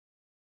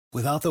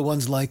Without the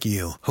ones like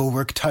you, who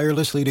work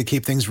tirelessly to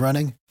keep things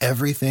running,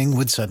 everything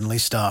would suddenly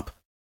stop.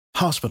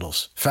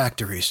 Hospitals,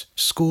 factories,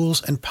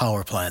 schools, and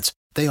power plants,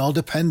 they all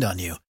depend on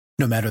you.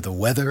 No matter the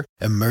weather,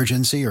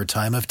 emergency, or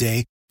time of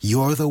day,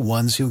 you're the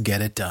ones who get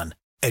it done.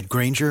 At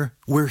Grainger,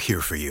 we're here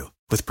for you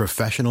with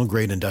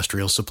professional-grade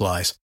industrial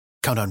supplies.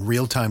 Count on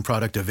real-time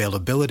product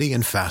availability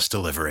and fast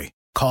delivery.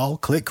 Call,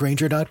 click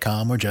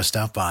Grainger.com, or just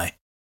stop by.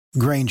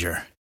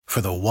 Grainger, for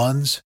the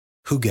ones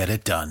who get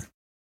it done.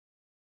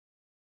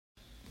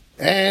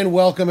 And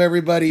welcome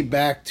everybody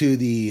back to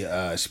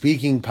the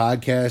Speaking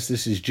Podcast.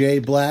 This is Jay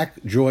Black,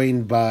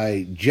 joined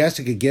by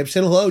Jessica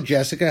Gibson. Hello,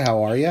 Jessica.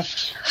 How are you?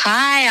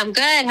 Hi, I'm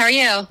good. How are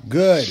you?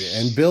 Good.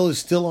 And Bill is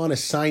still on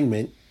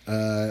assignment.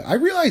 I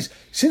realize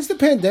since the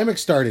pandemic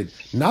started,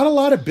 not a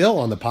lot of Bill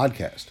on the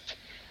podcast.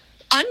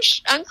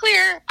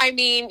 Unclear. I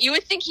mean, you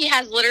would think he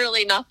has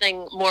literally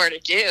nothing more to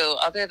do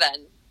other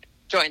than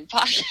join the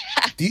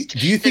podcast.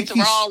 Do you think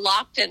we're all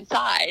locked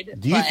inside?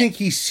 Do you think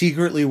he's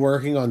secretly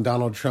working on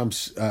Donald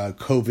Trump's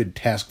COVID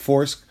task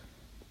force?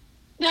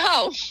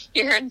 No,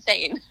 you're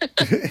insane.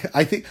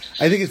 I think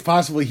it's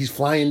possible he's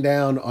flying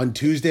down on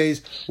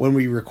Tuesdays when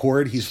we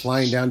record. He's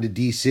flying down to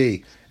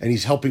D.C. and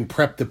he's helping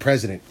prep the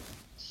president.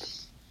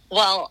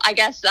 Well, I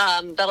guess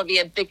that'll be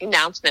a big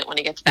announcement when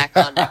he gets back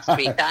on next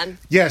week then.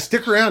 Yeah,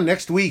 stick around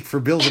next week for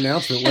Bill's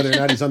announcement whether or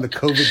not he's on the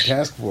COVID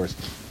task force.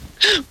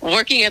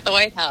 Working at the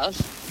White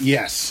House.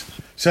 Yes.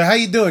 So how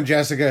you doing,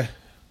 Jessica?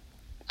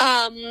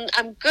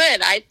 I'm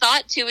good. I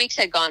thought 2 weeks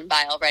had gone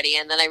by already,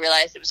 and then I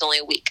realized it was only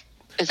a week.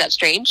 Is that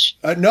strange?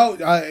 No,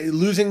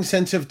 losing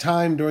sense of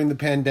time during the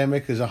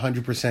pandemic is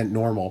 100%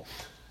 normal.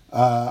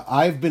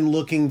 I've been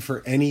looking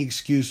for any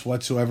excuse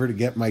whatsoever to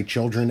get my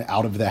children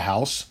out of the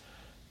house.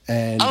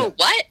 And oh,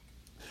 what?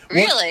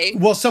 Really?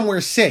 Well,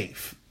 somewhere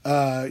safe.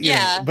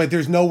 Yeah. But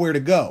there's nowhere to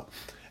go.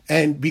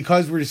 And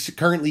because we're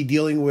currently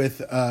dealing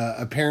with,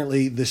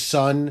 apparently the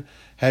sun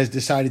has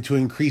decided to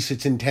increase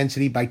its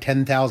intensity by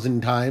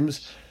 10,000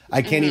 times,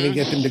 I can't even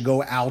get them to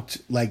go out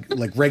like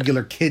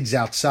regular kids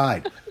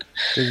outside.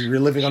 We're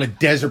living on a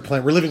desert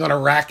planet. We're living on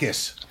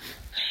Arrakis.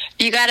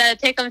 You got to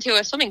take them to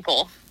a swimming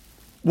pool.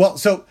 Well,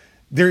 so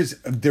there's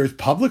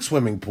public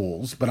swimming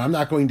pools, but I'm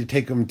not going to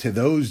take them to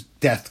those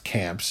death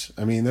camps.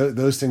 I mean,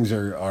 those things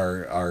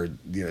are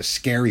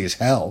scary as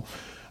hell.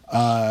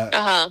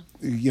 Not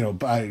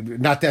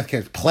death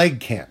camps,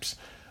 plague camps.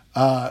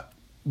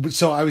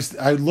 So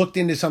I looked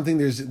into something.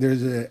 There's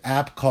an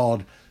app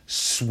called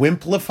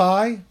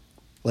Swimplify,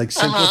 like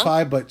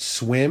Simplify, but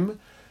swim.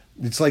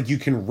 It's like you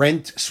can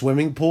rent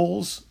swimming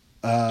pools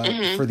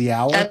for the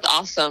hour. That's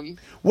awesome.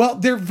 Well,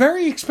 they're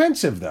very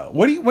expensive though.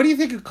 What do you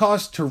think it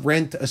costs to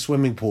rent a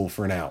swimming pool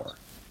for an hour?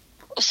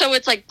 So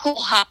it's like pool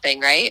hopping,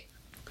 right?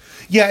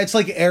 Yeah, it's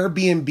like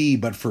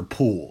Airbnb, but for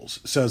pools.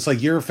 So it's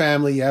like you're a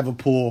family, you have a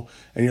pool,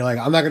 and you're like,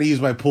 I'm not going to use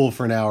my pool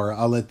for an hour.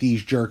 I'll let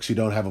these jerks who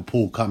don't have a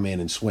pool come in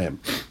and swim.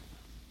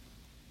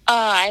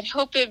 I'd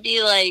hope it'd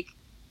be like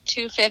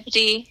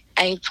 $250.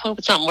 I hope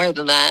it's not more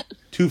than that.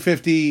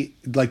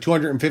 $250, like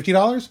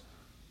 $250?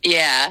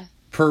 Yeah.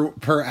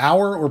 Per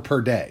hour or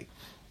per day?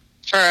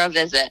 For a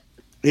visit.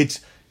 It's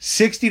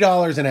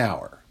 $60 an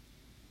hour.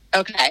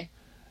 Okay.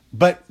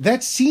 But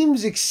that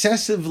seems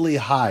excessively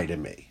high to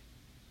me.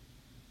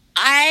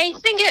 I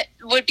think it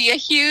would be a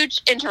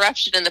huge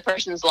interruption in the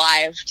person's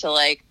life to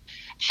like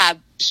have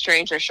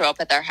strangers show up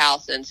at their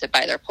house and sit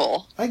by their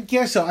pool. I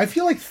guess so. I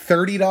feel like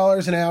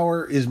 $30 an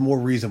hour is more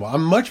reasonable.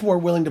 I'm much more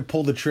willing to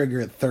pull the trigger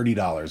at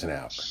 $30 an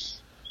hour.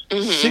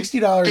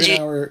 $60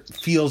 an hour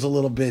feels a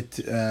little bit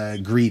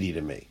greedy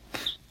to me.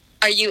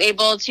 Are you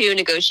able to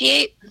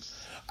negotiate?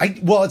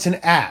 Well, it's an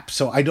app,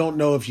 so I don't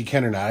know if you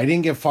can or not. I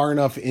didn't get far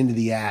enough into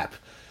the app.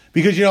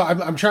 Because,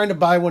 I'm trying to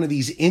buy one of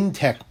these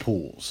Intech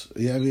pools,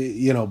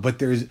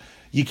 but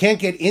you can't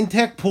get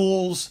Intech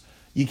pools,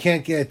 you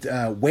can't get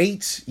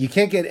weights, you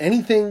can't get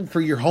anything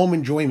for your home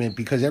enjoyment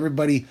because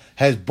everybody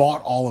has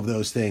bought all of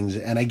those things,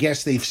 and I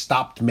guess they've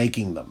stopped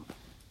making them.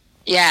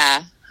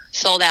 Yeah,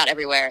 sold out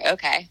everywhere.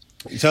 Okay.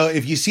 So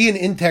if you see an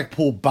Intech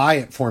pool, buy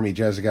it for me,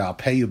 Jessica. I'll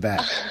pay you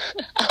back.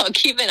 I'll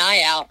keep an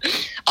eye out.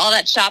 All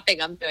that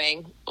shopping I'm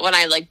doing when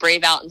I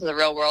brave out into the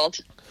real world.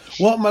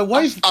 Well, my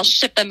wife... I'll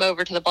ship them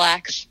over to the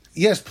blacks.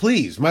 Yes,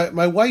 please.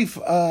 My wife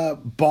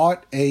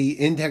bought a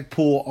Intech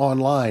pool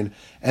online,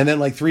 and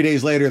then 3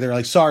 days later, they're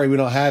like, sorry, we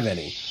don't have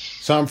any.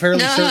 So I'm fairly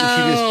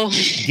certain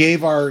she just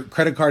gave our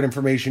credit card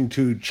information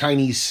to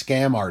Chinese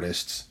scam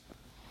artists.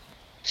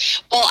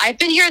 Well, I've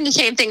been hearing the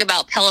same thing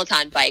about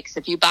Peloton bikes.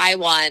 If you buy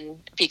one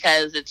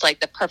because it's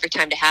the perfect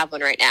time to have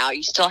one right now,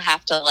 you still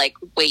have to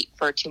wait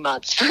for 2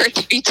 months for it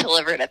to be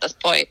delivered at this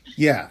point.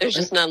 Yeah. There's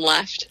just none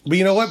left. But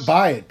you know what?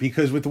 Buy it,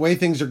 because with the way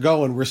things are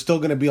going, we're still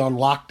going to be on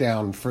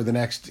lockdown for the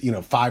next,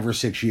 5 or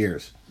 6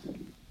 years.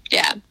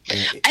 Yeah.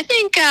 I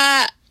think,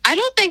 I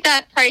don't think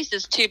that price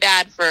is too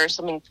bad for a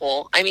swimming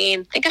pool. I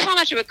mean, think of how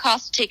much it would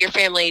cost to take your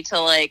family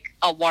to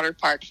a water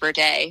park for a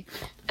day.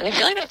 And I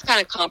feel like that's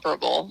kind of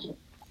comparable.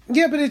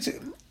 Yeah, but it's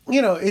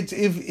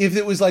if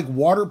it was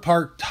water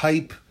park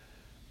type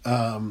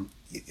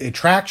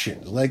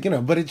attractions,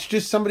 but it's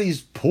just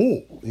somebody's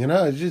pool,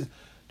 it's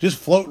just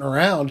floating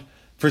around.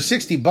 For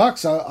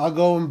 $60, I'll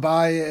go and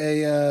buy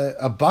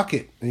a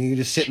bucket, and you can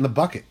just sit in the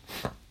bucket.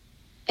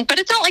 But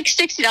it's not like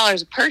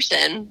 $60 a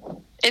person.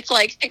 It's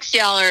like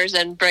 $60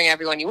 and bring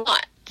everyone you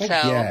want.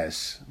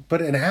 Yes,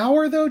 but an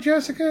hour though,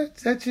 Jessica,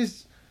 that's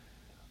just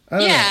do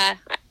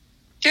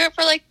it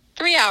for like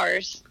 3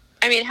 hours.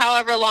 I mean,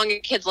 however long your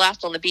kids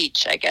last on the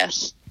beach, I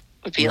guess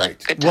would be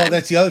like a good time. Well,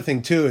 that's the other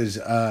thing too is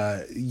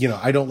I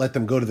don't let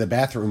them go to the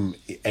bathroom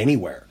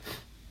anywhere.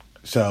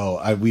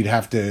 So we'd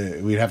have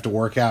to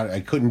work out. I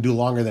couldn't do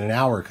longer than an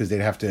hour because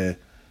they'd have to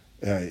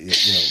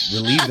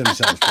relieve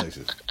themselves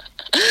places.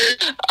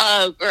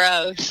 Oh,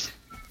 gross.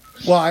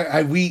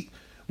 Well,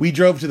 we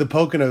drove to the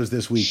Poconos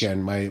this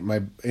weekend.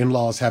 My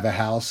in-laws have a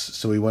house,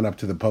 so we went up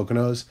to the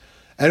Poconos,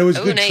 and it was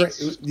good.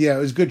 Nice. It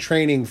was good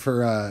training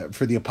for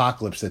the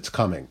apocalypse that's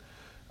coming.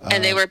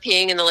 And they were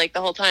peeing in the lake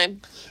the whole time?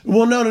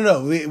 Well,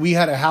 no. We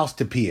had a house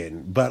to pee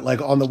in, but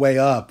like on the way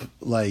up,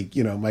 like,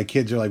 my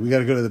kids are like, we got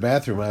to go to the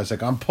bathroom. And I was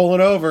like, I'm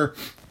pulling over.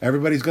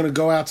 Everybody's going to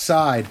go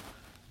outside.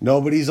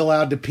 Nobody's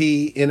allowed to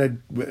pee in a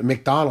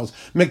McDonald's.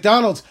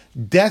 McDonald's,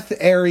 death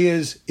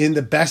areas in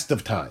the best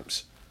of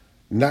times.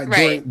 Not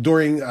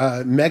during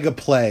mega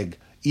plague,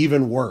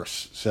 even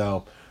worse.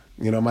 So,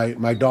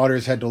 my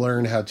daughters had to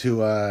learn how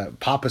to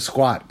pop a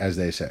squat, as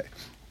they say.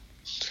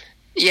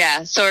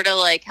 Yeah, sort of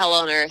like hell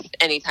on earth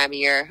any time of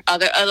year.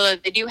 Although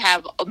they do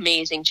have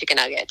amazing chicken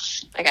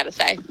nuggets, I gotta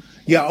say.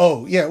 Yeah.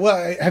 Oh, yeah.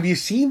 Well, have you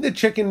seen the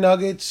chicken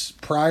nuggets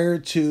prior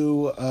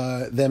to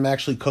them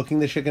actually cooking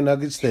the chicken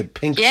nuggets? The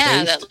pink paste?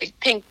 Yeah, that like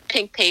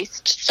pink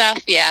paste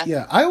stuff. Yeah.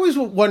 Yeah. I always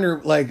wonder,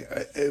 like,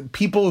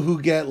 people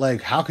who get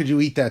like, how could you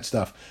eat that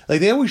stuff? Like,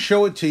 they always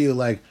show it to you,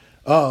 like,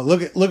 oh,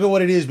 look at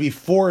what it is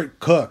before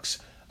it cooks.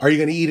 Are you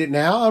going to eat it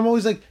now? I'm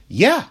always like,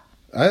 yeah.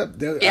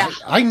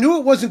 I knew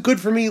it wasn't good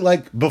for me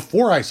like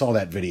before I saw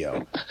that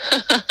video.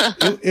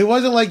 it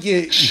wasn't like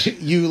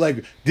you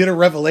like did a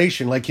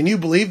revelation. Like, can you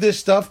believe this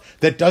stuff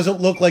that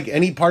doesn't look like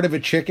any part of a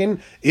chicken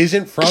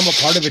isn't from a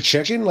part of a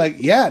chicken? Like,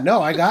 yeah,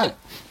 no, I got it.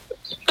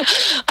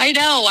 I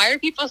know. Why are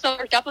people so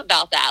worked up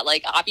about that?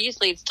 Like,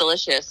 obviously it's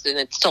delicious and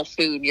it's still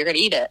food. You're going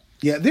to eat it.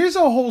 Yeah, there's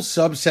a whole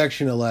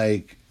subsection of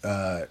like,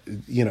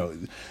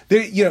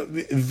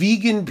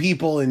 vegan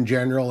people in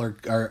general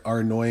are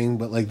annoying,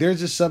 but like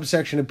there's a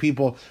subsection of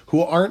people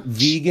who aren't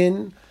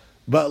vegan,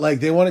 but like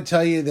they want to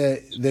tell you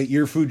that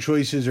your food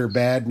choices are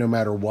bad no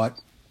matter what.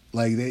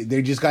 Like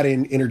they just got to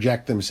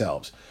interject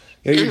themselves.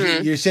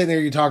 You're sitting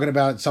there, you're talking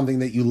about something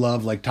that you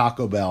love, like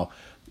Taco Bell,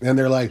 and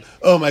they're like,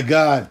 oh my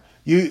God,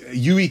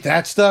 you eat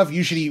that stuff?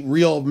 You should eat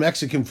real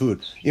Mexican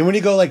food. And when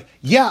you go like,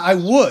 yeah, I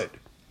would,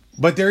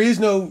 but there is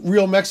no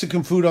real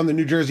Mexican food on the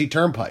New Jersey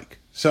Turnpike.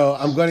 So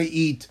I'm going to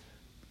eat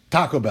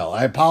Taco Bell.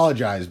 I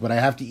apologize, but I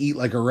have to eat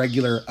like a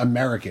regular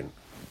American.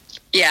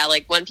 Yeah,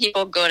 like when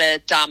people go to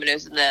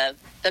Domino's in the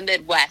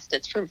Midwest,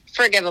 it's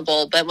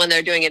forgivable. But when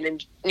they're doing it in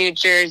New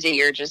Jersey,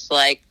 you're just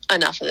like,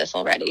 enough of this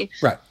already.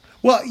 Right.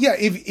 Well, yeah,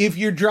 if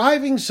you're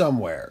driving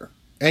somewhere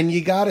and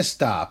you got to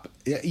stop,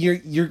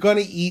 you're going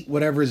to eat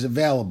whatever is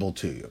available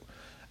to you.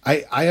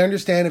 I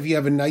understand if you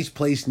have a nice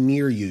place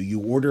near you, you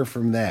order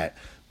from that.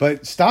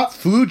 But stop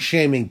food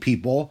shaming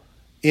people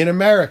in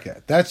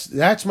America.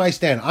 That's my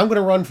stand. I'm going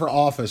to run for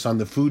office on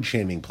the food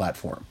shaming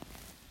platform.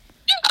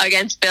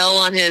 Against Bill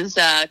on his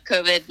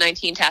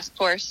COVID-19 task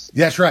force?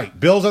 That's right.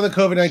 Bill's on the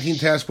COVID-19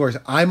 task force.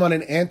 I'm on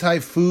an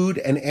anti-food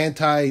and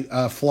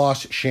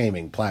anti-floss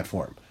shaming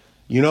platform.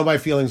 You know my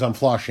feelings on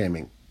floss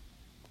shaming.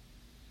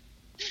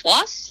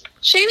 Floss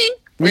shaming?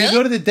 When Really? you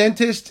go to the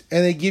dentist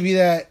and they give you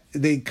that,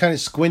 they kind of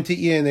squint at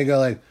you and they go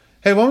like,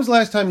 hey, when was the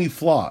last time you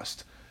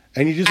flossed?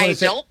 And you just want to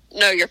say... don't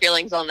know your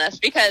feelings on this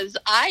because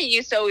I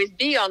used to always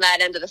be on that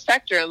end of the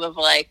spectrum of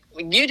like,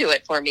 you do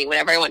it for me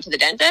whenever I went to the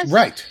dentist.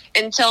 Right.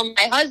 Until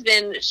my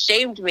husband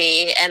shamed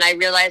me and I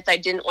realized I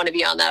didn't want to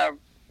be on the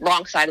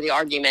wrong side of the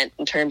argument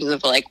in terms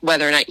of like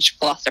whether or not you should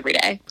floss every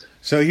day.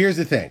 So here's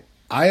the thing.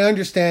 I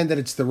understand that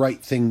it's the right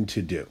thing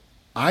to do.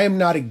 I am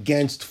not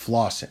against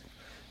flossing,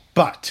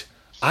 but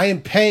I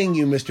am paying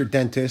you, Mr.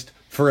 Dentist,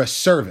 for a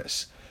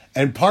service.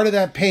 And part of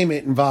that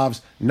payment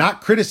involves not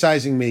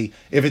criticizing me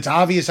if it's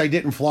obvious I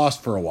didn't floss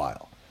for a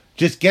while.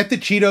 Just get the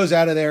Cheetos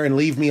out of there and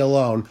leave me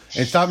alone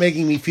and stop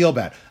making me feel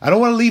bad. I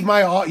don't want to leave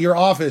your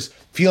office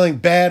feeling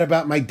bad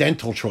about my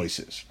dental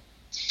choices.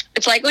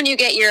 It's like when you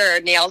get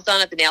your nails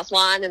done at the nail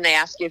salon and they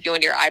ask you if you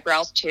want your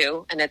eyebrows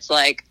too. And it's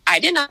like, I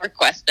did not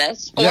request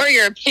this or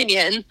your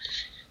opinion.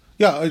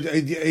 Yeah.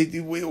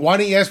 Why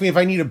don't you ask me if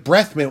I need a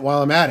breath mint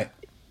while I'm at it?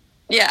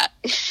 Yeah.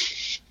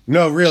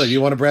 No, really. Do you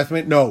want a breath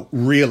mint? No,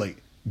 really.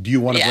 Do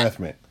you want a breath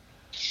mint?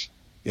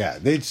 Yeah,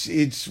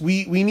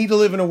 we need to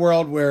live in a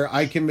world where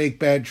I can make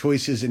bad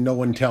choices and no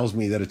one tells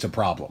me that it's a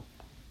problem.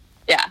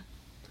 Yeah.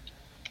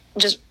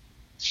 Just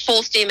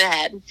full steam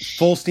ahead.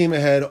 Full steam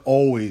ahead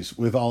always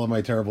with all of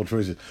my terrible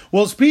choices.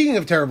 Well, speaking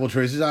of terrible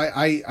choices,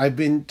 I've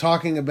been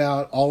talking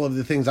about all of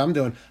the things I'm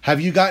doing. Have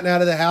you gotten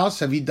out of the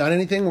house? Have you done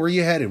anything? Where are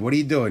you headed? What are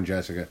you doing,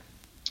 Jessica?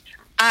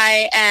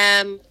 I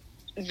am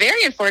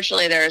very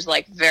unfortunately, there's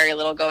like very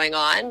little going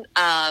on.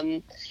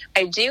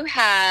 I do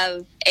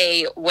have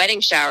a wedding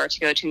shower to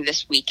go to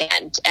this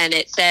weekend. And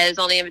it says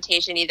on the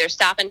invitation, either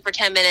stop in for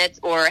 10 minutes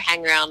or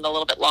hang around a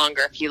little bit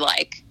longer if you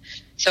like.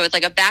 So it's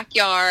like a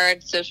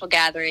backyard social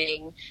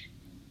gathering.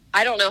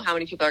 I don't know how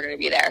many people are going to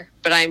be there,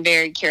 but I'm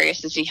very curious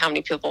to see how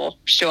many people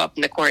show up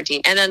in the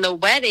quarantine. And then the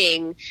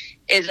wedding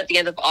is at the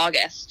end of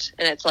August,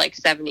 and it's like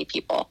 70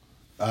 people.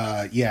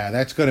 Yeah,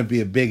 that's going to be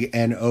a big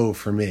NO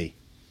for me.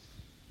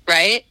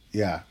 Right?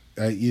 Yeah.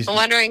 I'm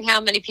wondering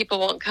how many people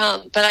won't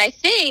come. But I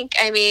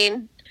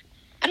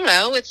don't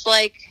know, it's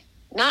like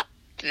not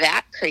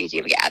that crazy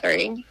of a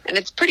gathering, and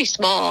it's pretty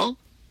small.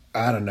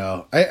 I don't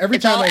know. Every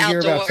time I hear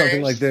about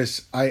something like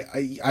this,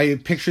 I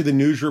picture the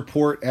news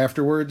report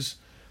afterwards,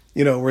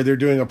 where they're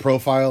doing a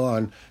profile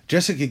on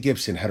Jessica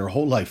Gibson had her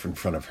whole life in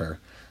front of her.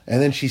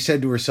 And then she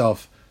said to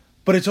herself,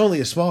 but it's only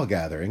a small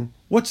gathering.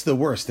 What's the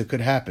worst that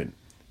could happen?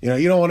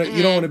 You don't want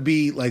to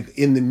be like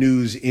in the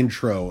news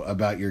intro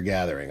about your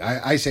gathering.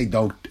 I say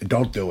don't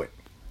do it.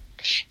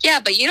 Yeah,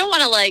 but you don't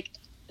want to like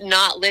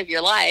not live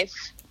your life.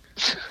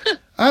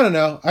 I don't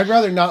know. I'd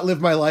rather not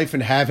live my life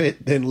and have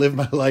it than live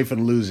my life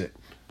and lose it.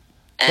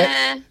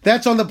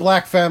 That's on the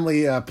Black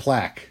family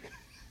plaque.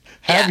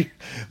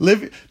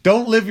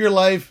 Don't live your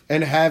life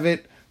and have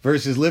it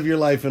versus live your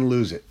life and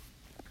lose it.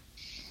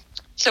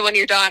 So when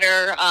your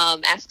daughter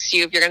asks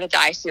you if you're going to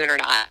die soon or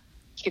not,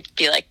 you could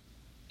be like,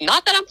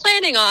 not that I'm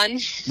planning on.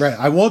 Right.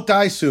 I won't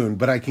die soon,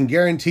 but I can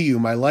guarantee you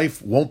my life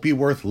won't be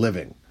worth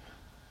living.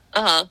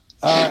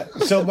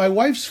 So my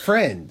wife's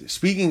friend,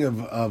 speaking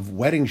of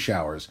wedding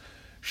showers,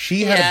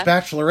 she had a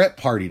bachelorette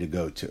party to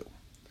go to.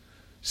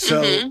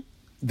 So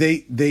they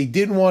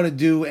didn't want to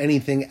do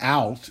anything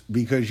out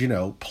because,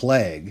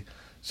 plague.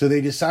 So they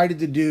decided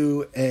to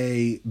do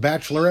a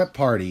bachelorette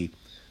party,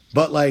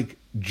 but like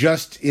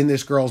just in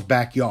this girl's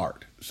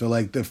backyard. So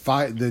like the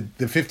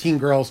 15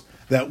 girls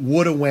that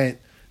would have went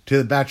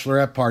to the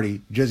bachelorette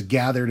party just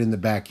gathered in the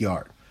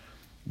backyard.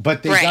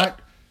 But they got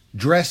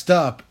dressed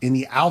up in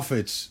the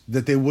outfits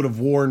that they would have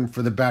worn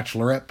for the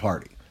bachelorette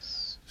party.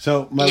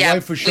 So my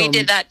wife was showing we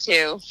did that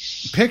too.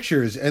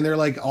 Pictures, and they're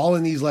like all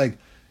in these like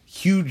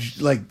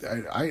huge, like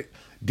I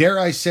dare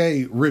I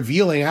say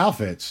revealing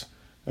outfits.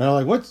 And I'm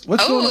like, what's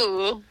going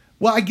on?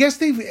 Well,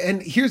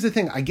 and here's the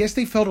thing, I guess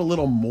they felt a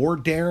little more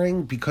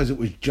daring because it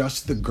was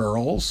just the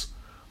girls.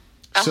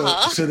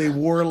 So they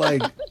wore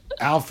like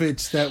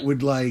outfits that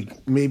would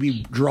like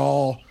maybe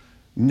draw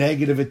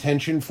negative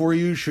attention for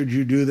you should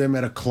you do them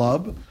at a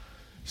club.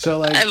 So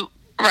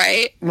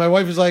like, my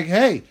wife was like,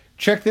 hey,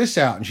 check this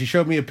out. And she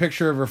showed me a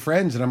picture of her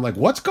friends. And I'm like,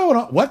 what's going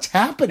on? What's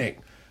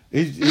happening?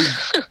 Is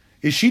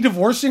she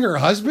divorcing her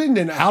husband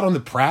and out on the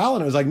prowl?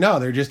 And I was like, no,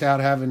 they're just out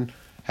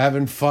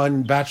having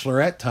fun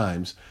bachelorette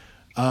times.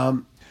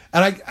 And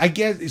I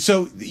guess,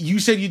 so you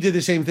said you did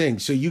the same thing.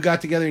 So you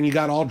got together and you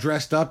got all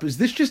dressed up. Is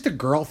this just a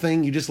girl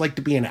thing? You just like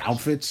to be in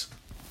outfits?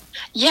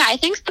 Yeah, I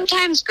think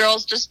sometimes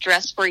girls just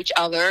dress for each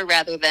other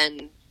rather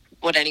than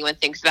what anyone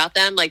thinks about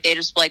them. Like they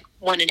just like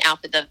want an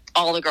outfit that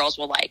all the girls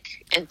will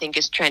like and think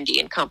is trendy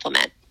and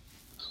compliment.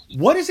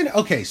 What is it?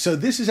 Okay, so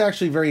this is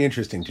actually very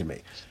interesting to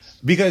me.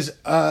 Because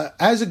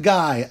as a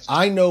guy,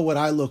 I know what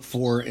I look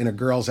for in a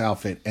girl's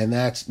outfit, and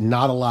that's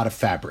not a lot of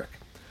fabric.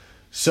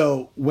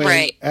 So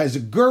as a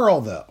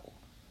girl, though,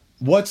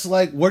 what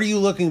are you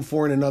looking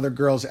for in another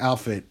girl's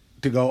outfit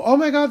to go, oh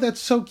my God, that's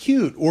so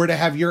cute, or to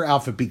have your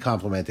outfit be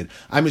complimented?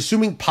 I'm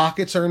assuming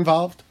pockets are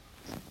involved?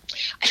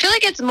 I feel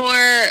like it's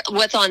more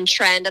what's on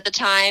trend at the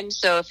time.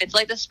 So if it's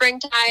like the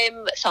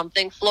springtime,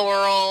 something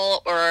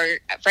floral, or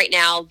right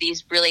now,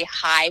 these really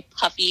high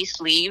puffy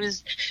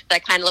sleeves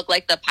that kind of look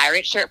like the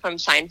pirate shirt from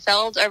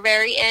Seinfeld are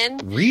very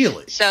in.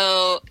 Really?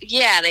 So,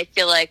 yeah, and I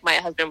feel like my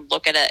husband would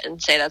look at it and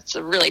say that's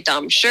a really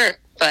dumb shirt.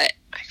 But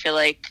I feel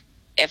like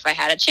if I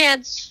had a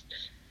chance,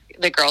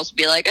 the girls would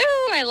be like,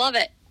 oh, I love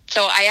it.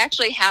 So I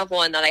actually have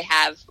one that I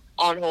have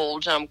on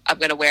hold. I'm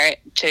going to wear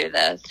it to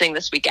the thing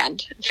this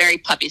weekend. Very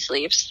puffy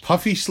sleeves.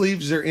 Puffy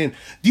sleeves are in.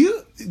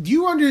 Do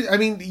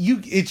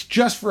you it's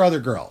just for other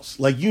girls.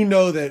 Like,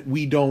 that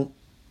we don't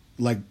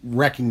like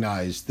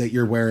recognize that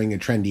you're wearing a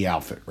trendy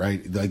outfit,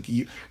 right? Like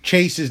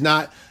Chase is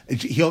not,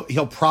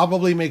 he'll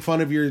probably make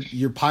fun of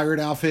your pirate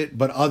outfit,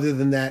 but other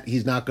than that,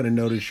 he's not going to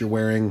notice you're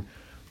wearing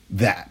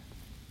that.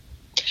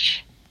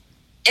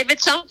 If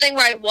it's something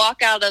where I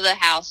walk out of the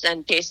house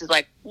and Chase is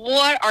like,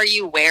 what are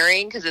you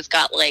wearing? Because it's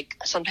got like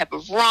some type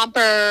of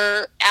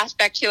romper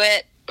aspect to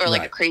it or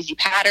like a crazy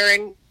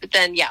pattern,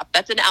 then yeah,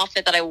 that's an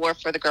outfit that I wore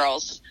for the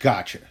girls.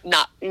 Gotcha.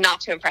 Not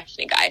to impress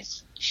any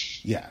guys.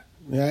 Yeah.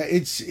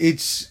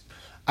 It's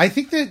I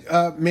think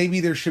that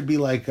maybe there should be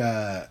like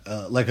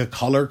a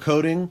color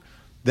coding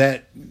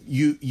that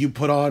you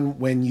put on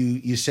when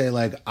you say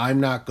like, I'm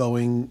not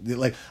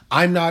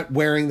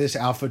wearing this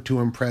outfit to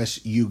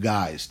impress you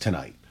guys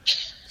tonight.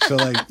 So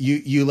like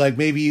you like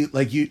maybe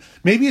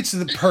it's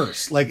the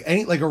purse, like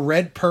a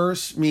red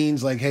purse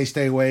means like, hey,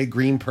 stay away.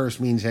 Green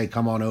purse means, hey,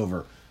 come on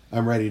over.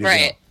 I'm ready to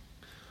go.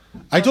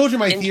 I told you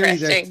my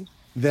theory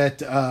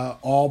that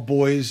all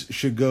boys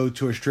should go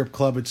to a strip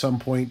club at some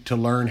point to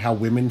learn how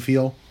women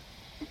feel.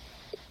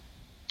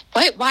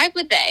 Why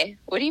would they?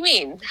 What do you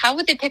mean? How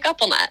would they pick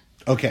up on that?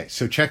 Okay,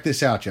 so check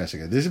this out,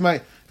 Jessica. This is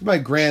my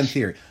grand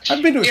theory.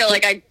 I've been to. You're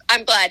like,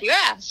 I'm glad you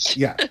asked.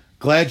 Yeah,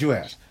 glad you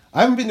asked.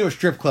 I haven't been to a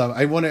strip club.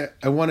 I want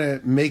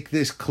to make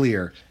this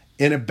clear.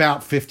 In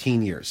about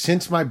 15 years,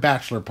 since my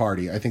bachelor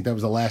party, I think that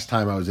was the last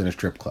time I was in a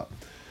strip club.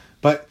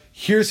 But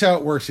here's how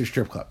it works at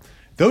strip club.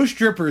 Those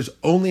strippers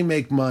only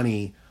make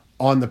money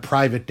on the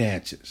private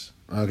dances.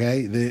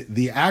 Okay,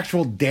 the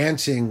actual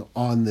dancing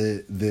on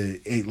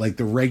the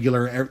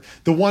regular,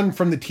 the one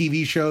from the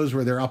TV shows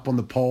where they're up on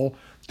the pole,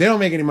 they don't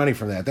make any money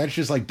from that. That's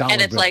just like dollar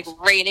bills. And it's bills.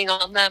 Like raining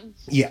on them.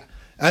 Yeah.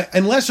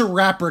 Unless a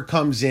rapper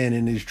comes in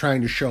and is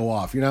trying to show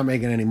off, you're not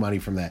making any money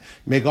from that.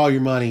 You make all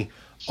your money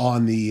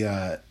on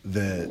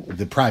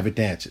the private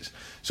dances.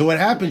 So what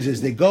happens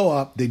is they go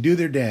up, they do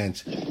their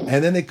dance,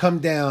 and then they come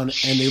down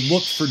and they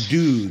look for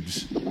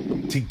dudes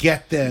to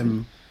get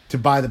them to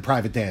buy the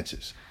private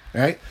dances.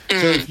 Right?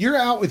 So if you're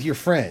out with your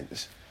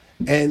friends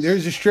and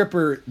there's a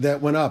stripper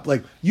that went up,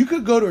 like you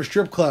could go to a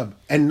strip club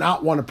and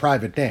not want a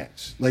private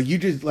dance. Like you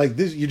just like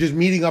this, you're just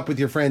meeting up with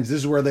your friends. This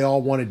is where they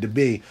all wanted to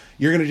be.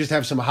 You're going to just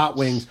have some hot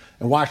wings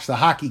and watch the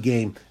hockey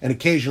game and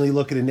occasionally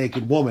look at a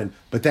naked woman,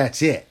 but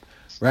that's it.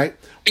 Right?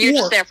 You're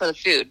just there for the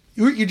food.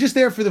 You're just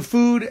there for the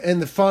food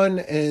and the fun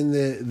and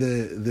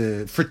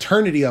the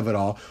fraternity of it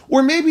all.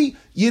 Or maybe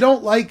you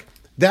don't like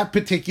that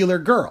particular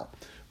girl,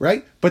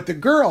 right? But the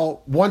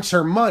girl wants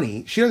her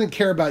money. She doesn't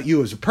care about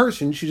you as a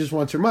person. She just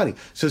wants her money.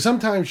 So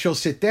sometimes she'll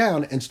sit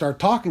down and start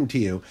talking to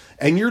you.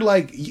 And you're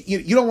like,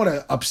 you don't want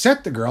to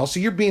upset the girl. So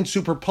you're being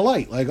super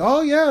polite. Like, oh,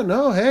 yeah,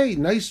 no, hey,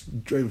 nice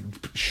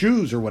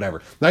shoes or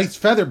whatever. Nice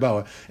feather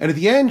boa. And at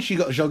the end,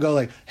 she'll go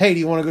like, hey, do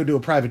you want to go do a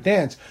private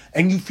dance?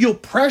 And you feel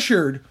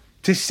pressured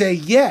to say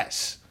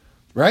yes,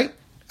 right?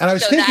 And I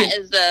was thinking. So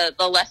that is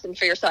the lesson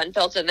for your son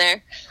built in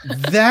there.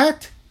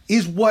 That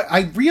is what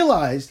I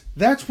realized.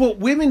 That's what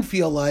women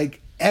feel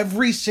like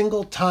every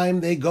single time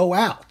they go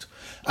out.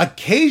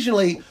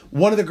 Occasionally,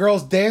 one of the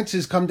girls'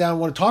 dances come down and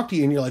want to talk to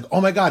you, and you're like,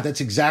 oh my God,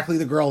 that's exactly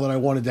the girl that I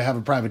wanted to have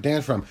a private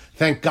dance from.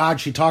 Thank God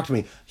she talked to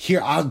me.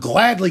 Here, I'll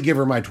gladly give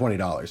her my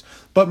 $20.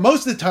 But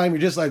most of the time,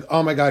 you're just like,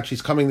 oh my God,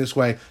 she's coming this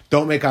way.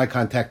 Don't make eye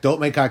contact. Oh,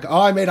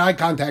 I made eye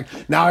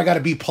contact. Now I got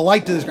to be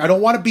polite to this girl. I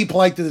don't want to be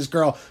polite to this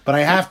girl, but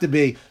I have to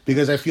be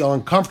because I feel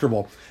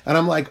uncomfortable. And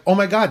I'm like, oh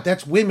my God,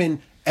 that's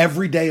women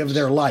every day of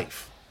their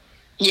life.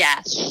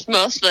 Yes,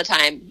 most of the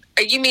time.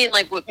 You mean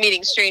like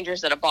meeting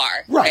strangers at a bar,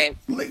 right?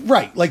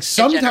 Right. Like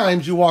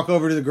sometimes you walk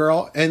over to the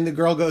girl and the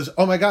girl goes,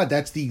 oh my God,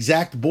 that's the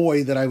exact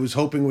boy that I was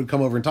hoping would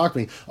come over and talk to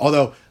me.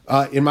 Although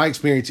in my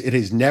experience,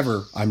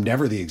 I'm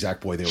never the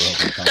exact boy they were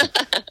hoping to talk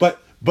to.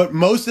 But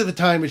most of the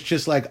time it's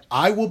just like,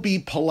 I will be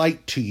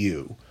polite to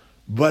you,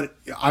 but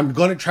I'm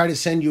going to try to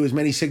send you as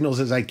many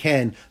signals as I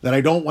can that I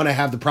don't want to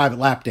have the private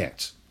lap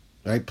dance.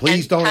 Right?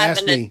 Please don't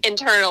ask me. Have an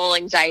internal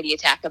anxiety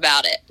attack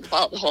about it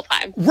the whole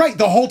time. Right.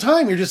 The whole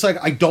time. You're just like,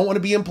 I don't want to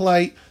be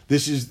impolite.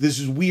 This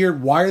is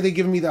weird. Why are they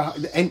giving me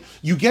and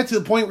you get to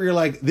the point where you're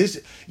like,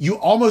 you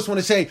almost want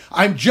to say,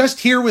 I'm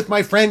just here with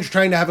my friends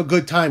trying to have a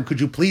good time. Could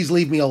you please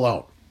leave me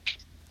alone?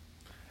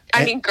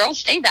 I mean, girls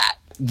say that.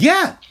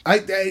 Yeah.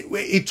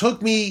 It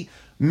took me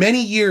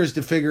many years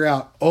to figure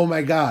out, oh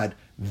my God,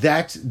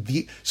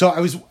 so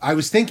I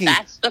was thinking.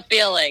 That's the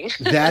feeling.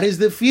 That is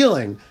the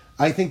feeling.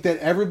 I think that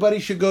everybody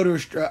should go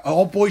to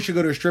all boys should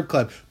go to a strip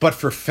club, but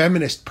for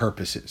feminist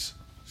purposes.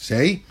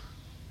 See?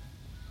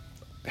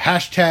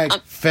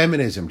 Hashtag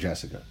feminism,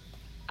 Jessica.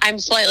 I'm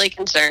slightly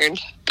concerned,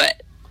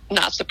 but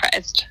not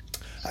surprised.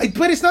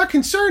 But it's not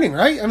concerning,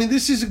 right? I mean,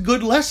 this is a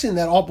good lesson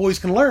that all boys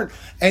can learn.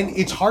 And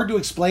it's hard to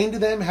explain to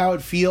them how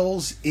it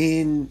feels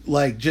in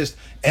like just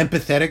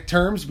empathetic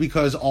terms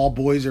because all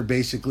boys are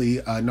basically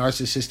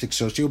narcissistic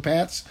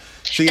sociopaths.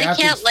 So they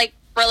can't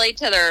relate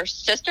to their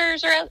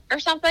sisters or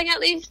something at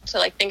least to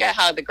like think of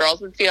how the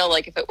girls would feel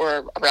like if it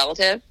were a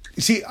relative.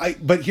 See,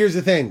 but here's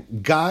the thing.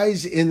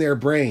 Guys in their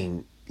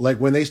brain, like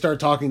when they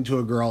start talking to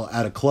a girl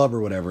at a club or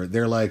whatever,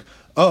 they're like,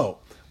 oh,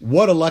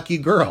 what a lucky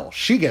girl.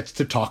 She gets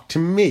to talk to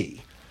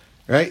me.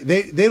 Right?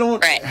 They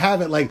don't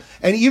have it like,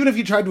 and even if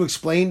you tried to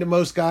explain to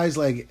most guys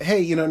like,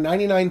 hey,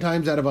 99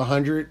 times out of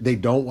 100, they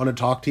don't want to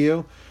talk to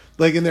you.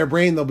 Like in their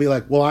brain, they'll be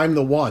like, well, I'm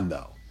the one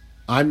though.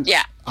 I'm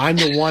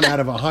the one out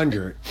of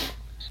 100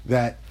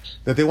 that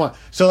they want.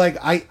 So like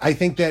I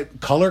think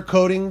that color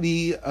coding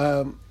the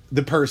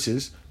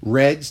purses,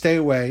 red stay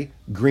away,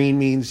 green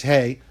means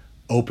hey,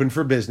 open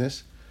for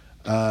business,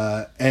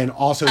 and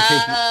also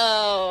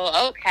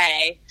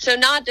okay. So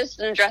not just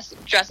in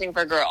dressing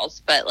for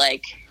girls, but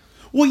like.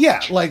 Well,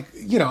 yeah, like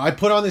I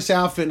put on this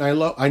outfit and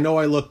I know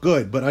I look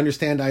good, but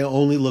understand I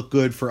only look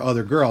good for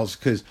other girls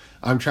because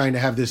I'm trying to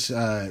have this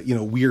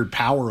weird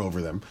power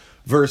over them.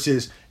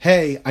 Versus,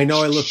 hey, I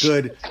know I look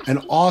good, and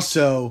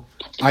also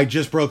I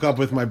just broke up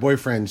with my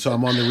boyfriend, so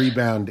I'm on the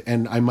rebound,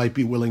 and I might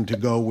be willing to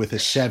go with a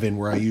 7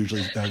 where I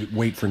usually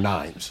wait for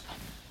 9s.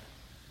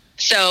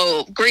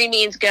 So green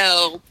means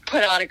go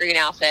put on a green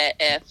outfit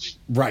if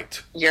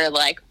you're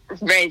like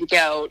ready to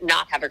go,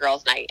 not have a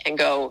girls' night, and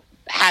go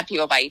have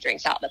people buy you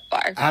drinks out at the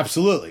bar.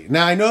 Absolutely.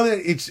 Now I know that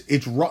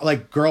it's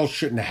like girls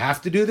shouldn't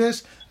have to do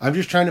this. I'm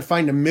just trying to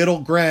find a middle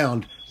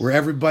ground where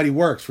everybody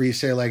works, where you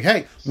say like,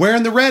 hey,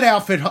 wearing the red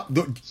outfit,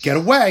 get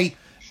away.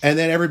 And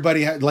then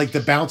everybody, like the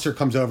bouncer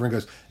comes over and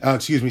goes,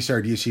 excuse me,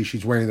 sir, do you see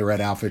she's wearing the red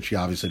outfit? She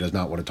obviously does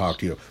not want to talk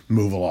to you.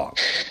 Move along.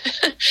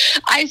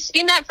 I've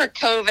seen that for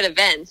COVID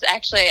events.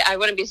 Actually, I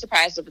wouldn't be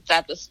surprised if it's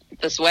at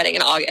this wedding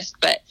in August,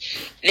 but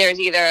there's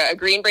either a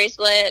green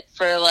bracelet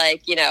for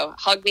like,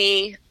 hug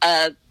me,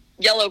 a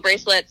yellow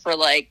bracelet for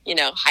like,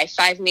 high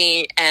five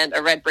me, and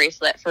a red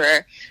bracelet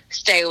for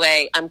stay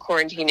away. I'm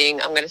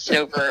quarantining. I'm going to sit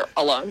over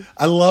alone.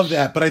 I love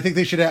that. But I think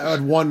they should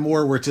add one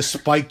more where it's a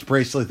spiked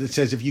bracelet that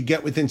says, if you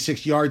get within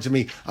 6 yards of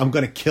me, I'm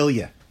going to kill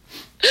you.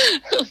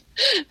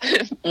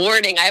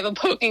 Warning, I have a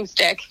poking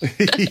stick.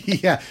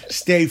 Yeah.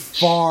 Stay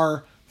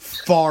far,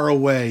 far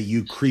away,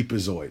 you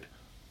creepazoid.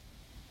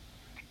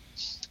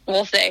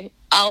 We'll see.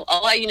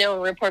 I'll let you know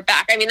and report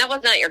back. I mean, that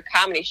was not your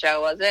comedy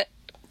show, was it?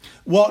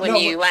 Well, when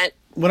you went.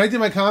 When I did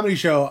my comedy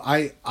show,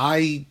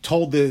 I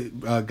told the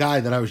guy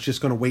that I was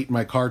just going to wait in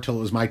my car till it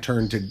was my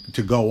turn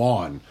to go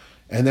on.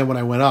 And then when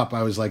I went up,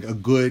 I was like a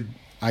good,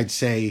 I'd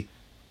say,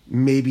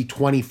 maybe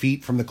 20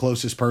 feet from the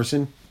closest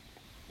person.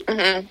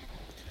 Mm-hmm.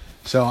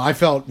 So I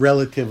felt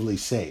relatively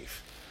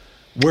safe.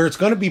 Where it's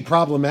going to be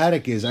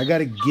problematic is I got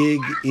a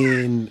gig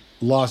in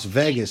Las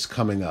Vegas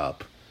coming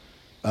up.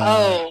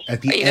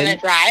 At the are you going to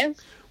drive?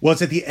 Well,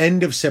 it's at the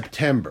end of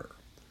September.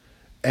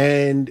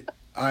 And,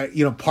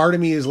 part of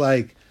me is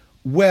like,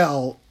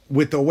 well,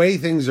 with the way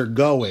things are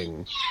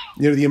going,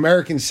 the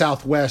American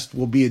Southwest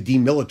will be a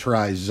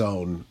demilitarized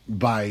zone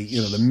by,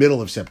 the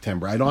middle of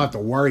September. I don't have to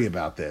worry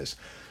about this.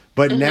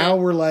 But now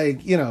we're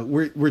like,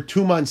 we're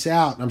 2 months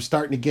out and I'm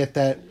starting to get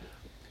that,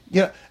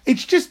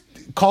 it's just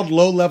called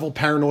low-level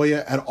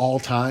paranoia at all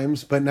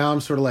times. But now I'm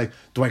sort of like,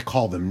 do I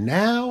call them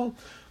now?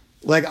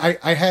 Like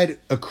I had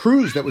a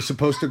cruise that was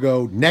supposed to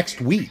go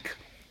next week.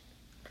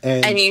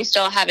 And you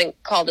still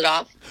haven't called it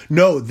off?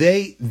 No,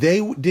 they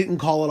didn't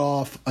call it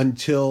off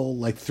until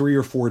like 3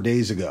 or 4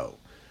 days ago.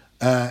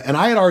 And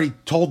I had already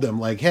told them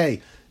like,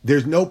 hey,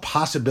 there's no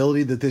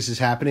possibility that this is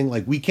happening.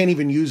 Like we can't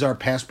even use our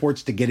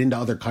passports to get into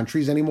other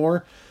countries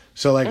anymore.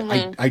 So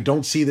like, I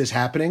don't see this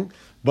happening.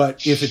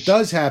 But if it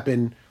does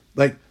happen,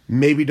 like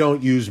maybe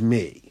don't use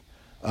me.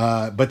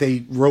 But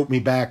they wrote me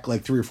back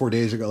like 3 or 4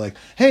 days ago, like,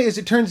 hey, as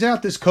it turns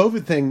out, this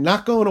COVID thing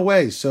not going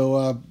away.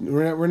 So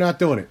we're not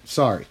doing it.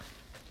 Sorry.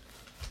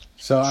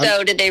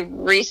 So did they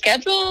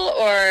reschedule,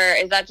 or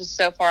is that just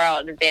so far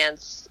out in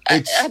advance?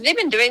 Have they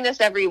been doing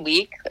this every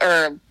week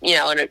or,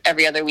 on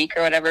every other week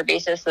or whatever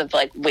basis of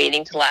like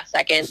waiting to the last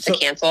second to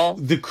cancel?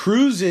 The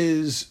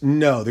cruises,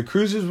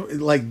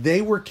 like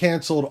they were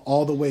canceled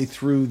all the way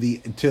through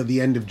till the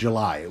end of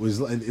July. It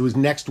was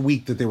next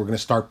week that they were going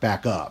to start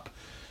back up.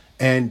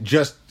 And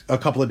just a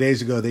couple of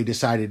days ago, they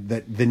decided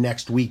that the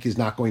next week is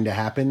not going to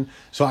happen.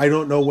 So I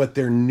don't know what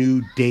their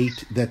new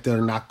date that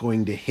they're not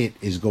going to hit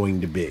is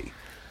going to be.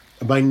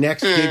 My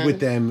next gig with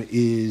them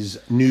is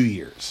New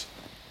Year's.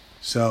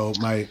 So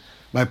my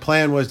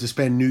plan was to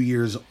spend New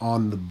Year's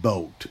on the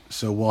boat.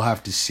 So we'll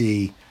have to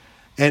see.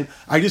 And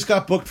I just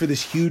got booked for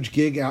this huge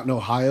gig out in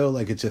Ohio.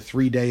 Like it's a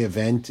 3-day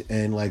event.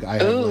 And like I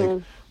have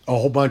like a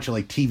whole bunch of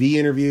like TV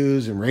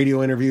interviews and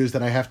radio interviews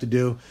that I have to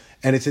do.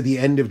 And it's at the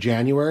end of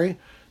January.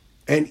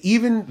 And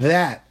even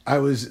that, I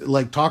was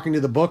like talking to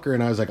the booker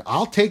and I was like,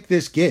 I'll take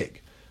this gig.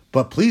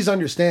 But please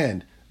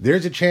understand,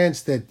 there's a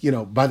chance that,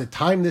 by the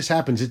time this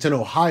happens, it's in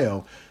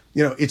Ohio,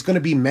 it's going to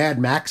be Mad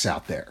Max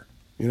out there.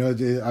 I'm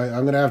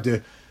going to have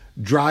to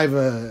drive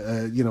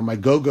my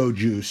go-go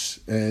juice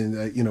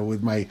and,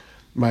 with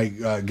my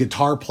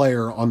guitar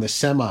player on the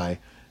semi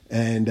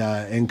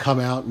and come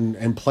out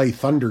and play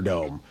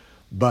Thunderdome.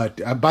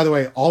 But by the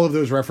way, all of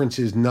those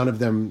references, none of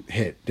them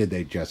hit, did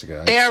they,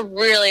 Jessica? They are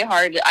really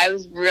hard. I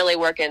was really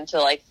working to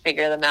like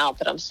figure them out,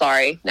 but I'm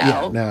sorry. No.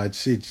 Yeah, no,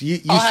 it's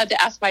I'll have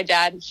to ask my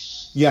dad.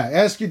 Yeah,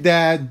 ask your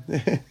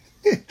dad.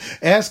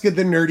 Ask the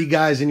nerdy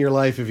guys in your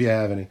life if you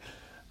have any.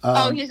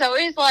 He's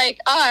always like,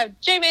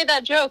 Jay made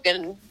that joke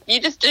and you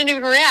just didn't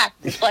even react.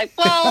 It's like,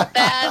 well,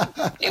 Dad,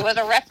 it was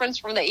a reference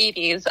from the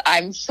 80s.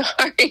 I'm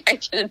sorry I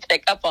didn't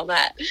pick up on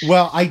that.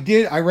 Well, I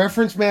did. I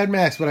referenced Mad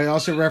Max, but I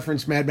also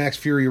referenced Mad Max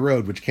Fury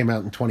Road, which came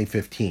out in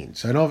 2015.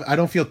 So I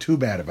don't feel too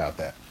bad about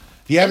that.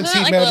 If you haven't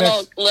seen like Mad a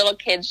Max, little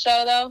kids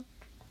show, though?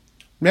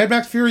 Mad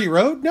Max Fury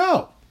Road?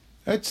 No.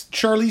 That's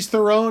Charlize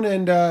Theron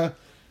and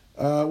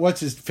what's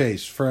his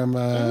face from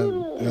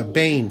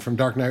Bane from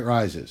Dark Knight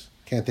Rises.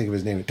 Can't think of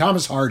his name.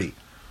 Thomas Hardy.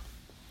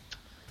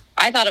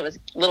 I thought it was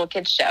a little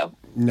kids show.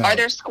 No. Are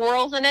there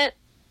squirrels in it?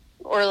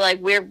 Or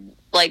like weird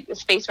like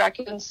space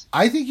raccoons?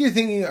 I think you're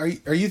thinking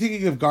are you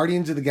thinking of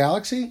Guardians of the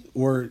Galaxy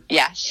or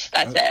yes,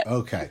 that's it.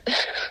 Okay.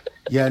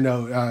 Yeah,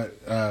 no,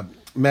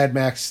 Mad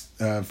Max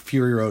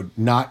Fury Road,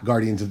 not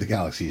Guardians of the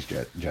Galaxy,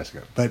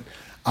 Jessica. But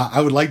I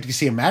would like to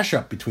see a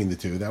mashup between the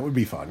two. That would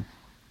be fun.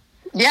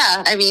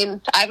 Yeah, I mean,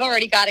 I've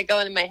already got it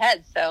going in my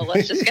head, so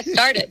let's just get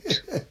started.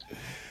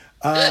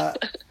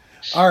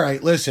 All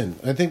right, listen,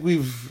 I think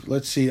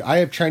let's see, I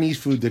have Chinese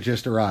food that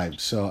just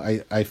arrived,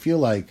 so I feel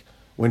like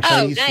when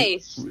Chinese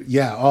nice. Food,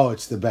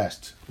 it's the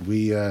best.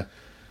 They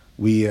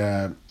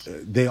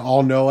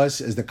all know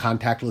us as the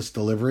contactless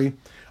delivery.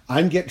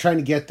 I'm trying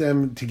to get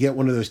them to get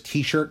one of those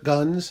T-shirt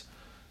guns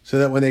so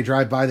that when they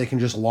drive by, they can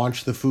just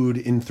launch the food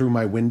in through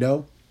my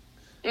window.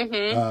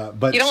 Mm-hmm.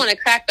 But you don't want to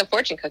crack the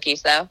fortune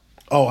cookies, though.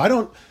 Oh, I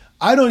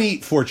don't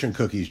eat fortune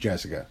cookies,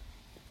 Jessica.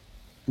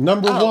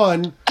 Number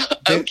one,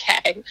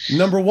 okay.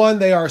 Number one,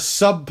 they are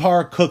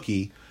subpar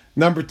cookie.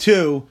 Number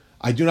two,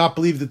 I do not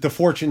believe that the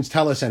fortunes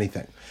tell us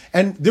anything.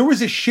 And there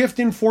was a shift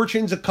in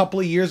fortunes a couple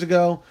of years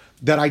ago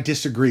that I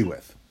disagree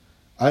with.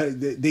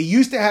 They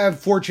used to have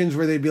fortunes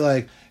where they'd be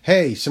like,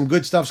 hey, some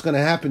good stuff's going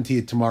to happen to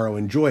you tomorrow.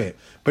 Enjoy it.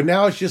 But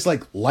now it's just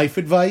like life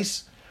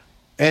advice.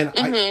 And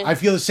I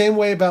feel the same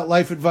way about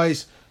life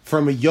advice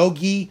from a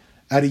yogi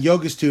at a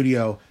yoga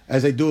studio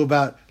as I do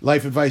about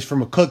life advice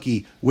from a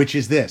cookie, which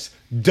is this.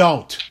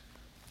 Don't.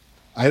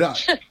 I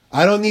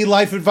don't need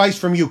life advice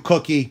from you,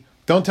 cookie.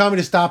 Don't tell me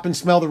to stop and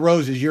smell the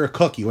roses. You're a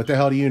cookie. What the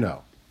hell do you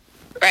know?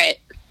 Right.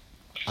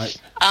 All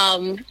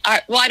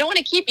right. Well, I don't want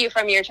to keep you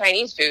from your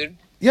Chinese food.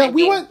 Yeah,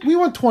 we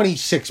want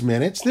 26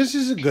 minutes. This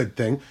is a good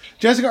thing.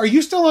 Jessica, are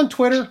you still on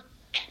Twitter?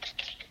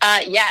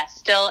 Yes,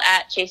 still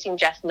at Chasing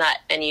Chestnut,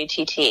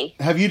 NUTT.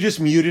 Have you just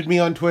muted me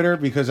on Twitter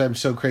because I'm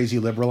so crazy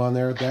liberal on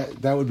there?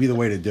 That would be the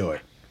way to do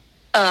it.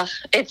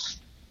 It's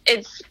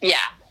yeah.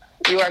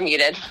 You are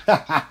muted.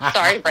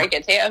 Sorry to break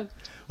it to you.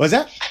 What's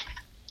that?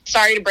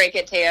 Sorry to break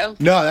it to you.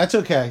 No, that's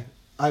okay.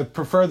 I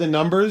prefer the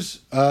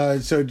numbers.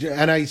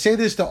 And I say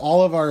this to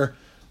all of our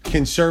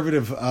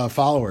conservative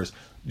followers.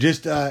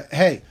 Just,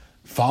 hey,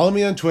 follow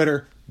me on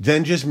Twitter,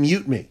 then just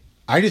mute me.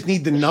 I just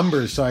need the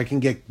numbers so I can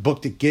get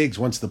booked at gigs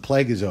once the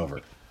plague is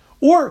over.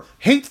 Or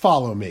hate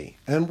follow me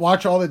and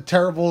watch all the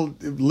terrible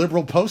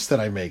liberal posts that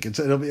I make.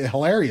 It'll be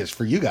hilarious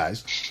for you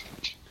guys.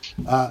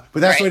 But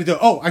that's the way to do it.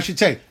 Oh, I should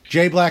say,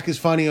 Jay Black is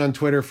funny on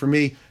Twitter for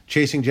me,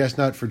 Chasing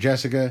Chestnut for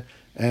Jessica.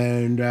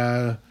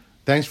 And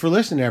thanks for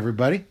listening,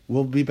 everybody.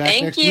 We'll be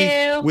back next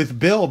week with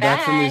Bill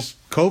back from his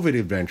COVID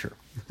adventure.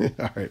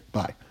 All right,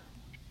 bye.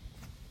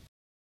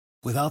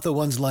 Without the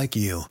ones like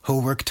you,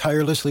 who work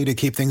tirelessly to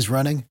keep things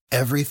running,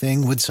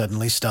 everything would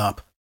suddenly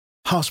stop.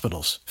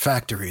 Hospitals,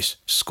 factories,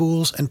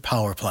 schools, and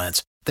power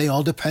plants, they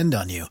all depend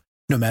on you.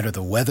 No matter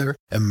the weather,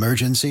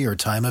 emergency, or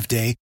time of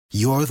day,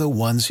 you're the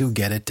ones who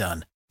get it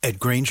done. At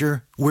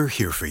Grainger, we're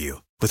here for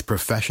you with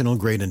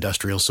professional-grade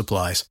industrial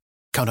supplies.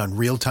 Count on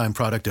real-time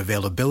product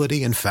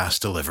availability and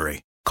fast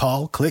delivery.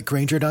 Call, click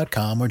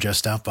Grainger.com, or just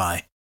stop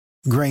by.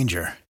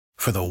 Grainger,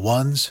 for the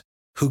ones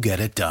who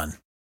get it done.